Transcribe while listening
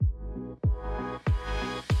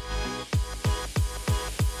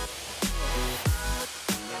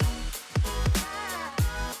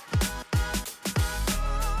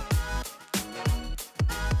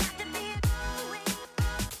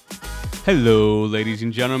Hello, ladies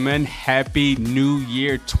and gentlemen. Happy New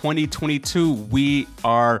Year 2022. We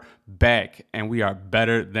are back and we are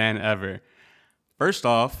better than ever. First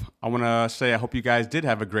off, I want to say I hope you guys did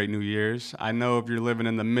have a great New Year's. I know if you're living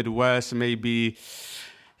in the Midwest, maybe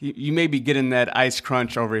you may be getting that ice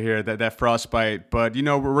crunch over here, that frostbite. But, you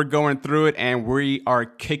know, we're going through it and we are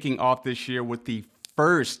kicking off this year with the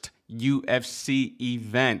first UFC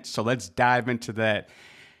event. So let's dive into that.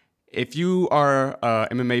 If you are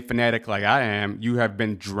an MMA fanatic like I am, you have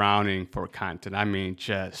been drowning for content. I mean,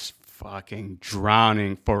 just fucking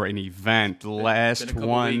drowning for an event. The last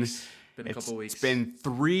one, it's been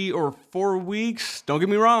 3 or 4 weeks. Don't get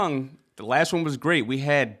me wrong. The last one was great. We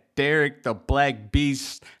had Derek, the Black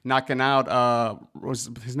Beast, knocking out,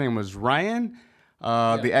 his name was Ryan?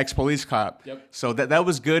 The ex-police cop. Yep. So that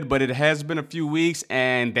was good, but it has been a few weeks,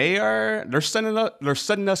 and they're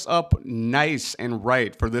setting us up nice and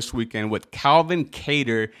right for this weekend with Calvin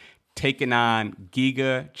Kattar taking on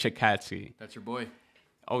Giga Chikadze. That's your boy.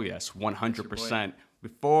 Oh yes, 100%.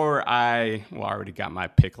 Before I already got my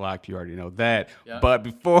pick locked. You already know that. Yeah. But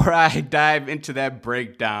before I dive into that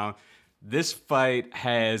breakdown, this fight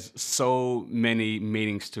has so many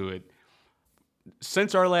meanings to it.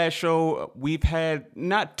 Since our last show, we've had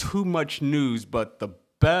not too much news, but the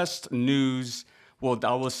best news, well,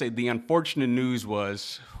 I will say the unfortunate news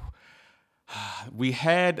was we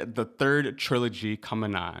had the third trilogy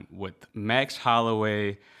coming on with Max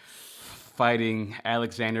Holloway fighting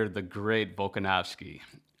Alexander the Great Volkanovski.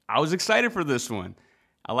 I was excited for this one.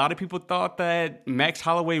 A lot of people thought that Max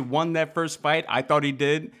Holloway won that first fight. I thought he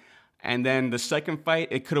did. And then the second fight,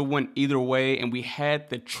 it could have went either way, and we had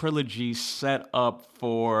the trilogy set up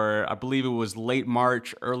for, I believe it was late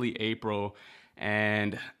March, early April,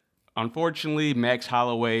 and unfortunately, Max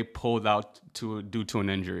Holloway pulled out due to an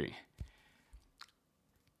injury.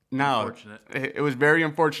 Now, it was very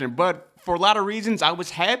unfortunate, but for a lot of reasons, I was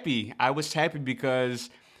happy. I was happy because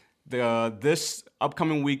this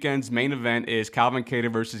upcoming weekend's main event is Calvin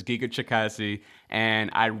Kattar versus Giga Chikadze, and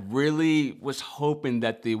I really was hoping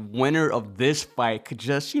that the winner of this fight could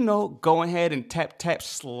just, go ahead and tap,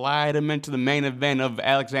 slide him into the main event of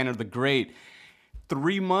Alexander the Great.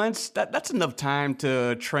 3 months, that's enough time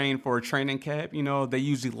to train for a training camp. They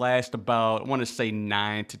usually last about, I want to say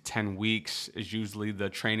 9 to 10 weeks is usually the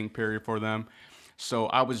training period for them. So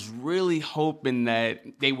I was really hoping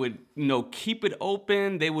that they would, keep it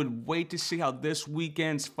open. They would wait to see how this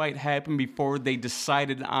weekend's fight happened before they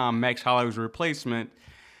decided on Max Holloway's replacement.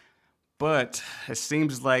 But it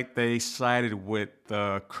seems like they sided with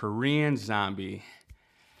the Korean Zombie.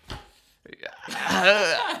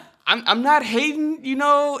 I'm not hating,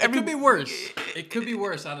 It could be worse. It could be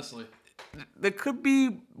worse, honestly. There could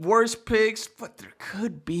be worse picks, but there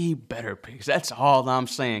could be better picks. That's all I'm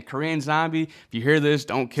saying. Korean Zombie, if you hear this,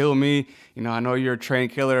 don't kill me. I know you're a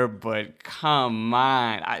trained killer, but come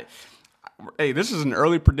on. Hey, this is an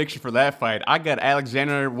early prediction for that fight. I got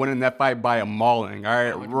Alexander winning that fight by a mauling. All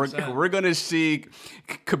right, 100%. We're gonna see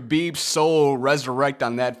Khabib's soul resurrect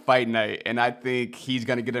on that fight night, and I think he's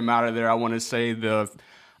gonna get him out of there. I want to say the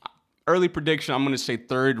early prediction. I'm gonna say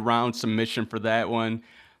 3rd round submission for that one.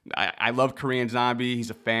 I love Korean Zombie. He's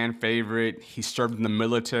a fan favorite. He served in the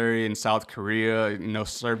military in South Korea,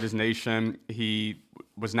 served his nation. He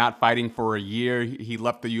was not fighting for a year. He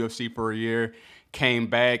left the UFC for a year, came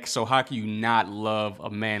back. So how can you not love a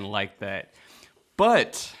man like that?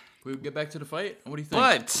 But we get back to the fight. What do you think?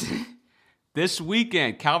 But this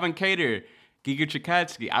weekend, Calvin Kattar, Giga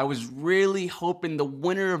Chikadze, I was really hoping the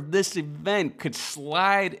winner of this event could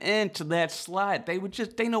slide into that slot. They would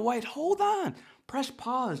just, Dana White, hold on. Press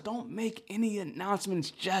pause. Don't make any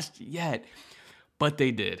announcements just yet. But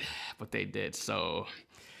they did. So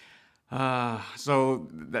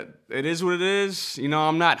that it is what it is.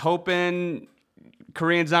 I'm not hoping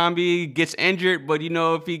Korean Zombie gets injured, but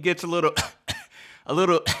if he gets a little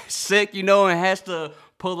sick, and has to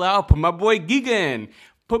pull out, put my boy Giga in.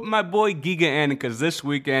 Because this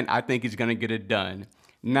weekend, I think he's gonna get it done.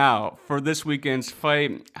 Now, for this weekend's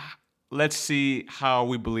fight, let's see how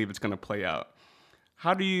we believe it's gonna play out.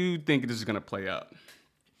 How do you think this is going to play out?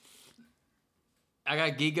 I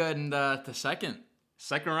got Giga in the second.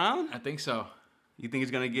 Second round? I think so. You think he's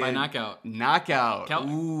going to get... By knockout.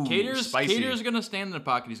 Ooh, Kattar's going to stand in the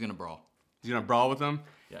pocket. He's going to brawl. He's going to brawl with him?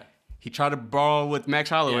 Yeah. He tried to brawl with Max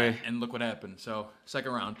Holloway. Yeah, and look what happened. So,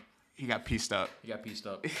 second round. He got pieced up.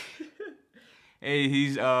 Hey,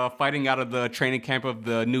 he's fighting out of the training camp of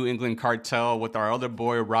the New England Cartel with our other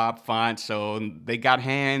boy, Rob Font. So, they got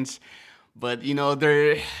hands... But,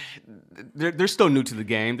 they're still new to the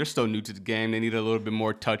game. They need a little bit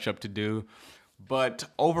more touch-up to do. But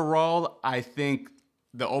overall, I think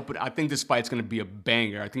I think this fight's going to be a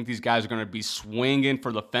banger. I think these guys are going to be swinging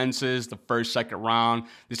for the fences the first, second round.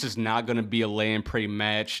 This is not going to be a lay and pray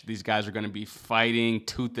match. These guys are going to be fighting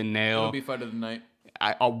tooth and nail. It'll be fight of the night.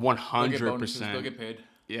 100%. They'll get paid.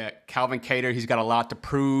 Yeah, Calvin Kattar, he's got a lot to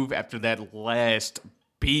prove after that last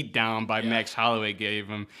beat down by Max Holloway gave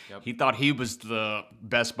him. Yep. He thought he was the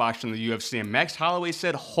best boxer in the UFC, and Max Holloway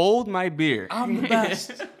said, "Hold my beer. I'm the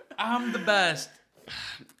best. I'm the best."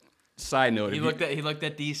 Side note: he looked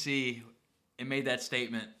at DC and made that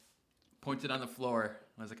statement, pointed on the floor.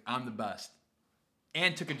 I was like, "I'm the best,"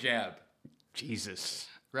 and took a jab. Jesus,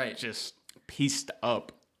 right? Just pieced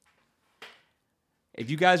up. If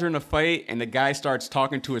you guys are in a fight and the guy starts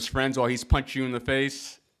talking to his friends while he's punching you in the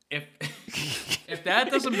face, if that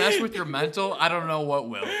doesn't mess with your mental, I don't know what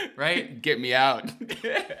will. Right? Get me out.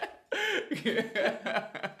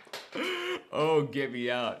 Oh, get me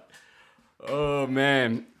out. Oh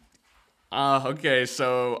man. Okay,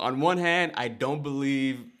 so on one hand, I don't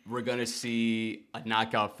believe we're going to see a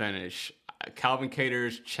knockout finish. Calvin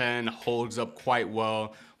Kattar's chin holds up quite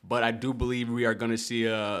well, but I do believe we are going to see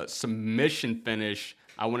a submission finish,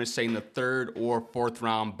 I want to say in the third or fourth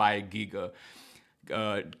round by Giga.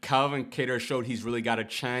 Calvin Kattar showed he's really got a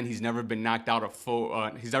chin. He's never been knocked out before,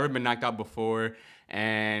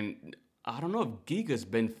 and I don't know if Giga's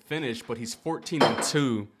been finished, but he's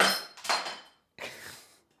 14-2.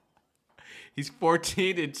 He's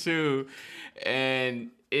 14-2, and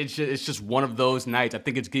it's just one of those nights. I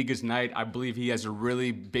think it's Giga's night. I believe he has a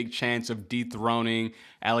really big chance of dethroning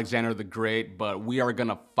Alexander the Great, but we are going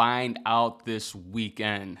to find out this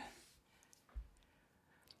weekend.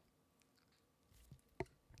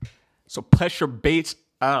 So place your bets.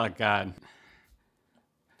 Oh, God.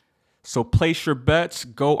 So place your bets.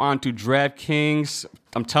 Go on to DraftKings.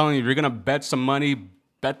 I'm telling you, if you're going to bet some money,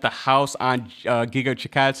 bet the house on Giga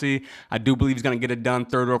Chikadze. I do believe he's going to get it done,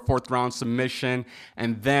 third or fourth round submission.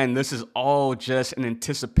 And then this is all just an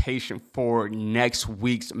anticipation for next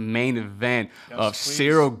week's main event of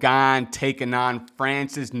Cyril Gane taking on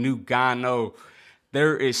Francis Ngannou.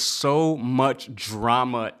 There is so much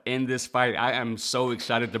drama in this fight. I am so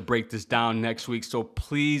excited to break this down next week. So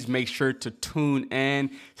please make sure to tune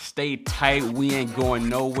in. Stay tight. We ain't going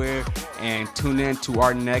nowhere. And tune in to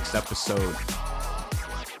our next episode.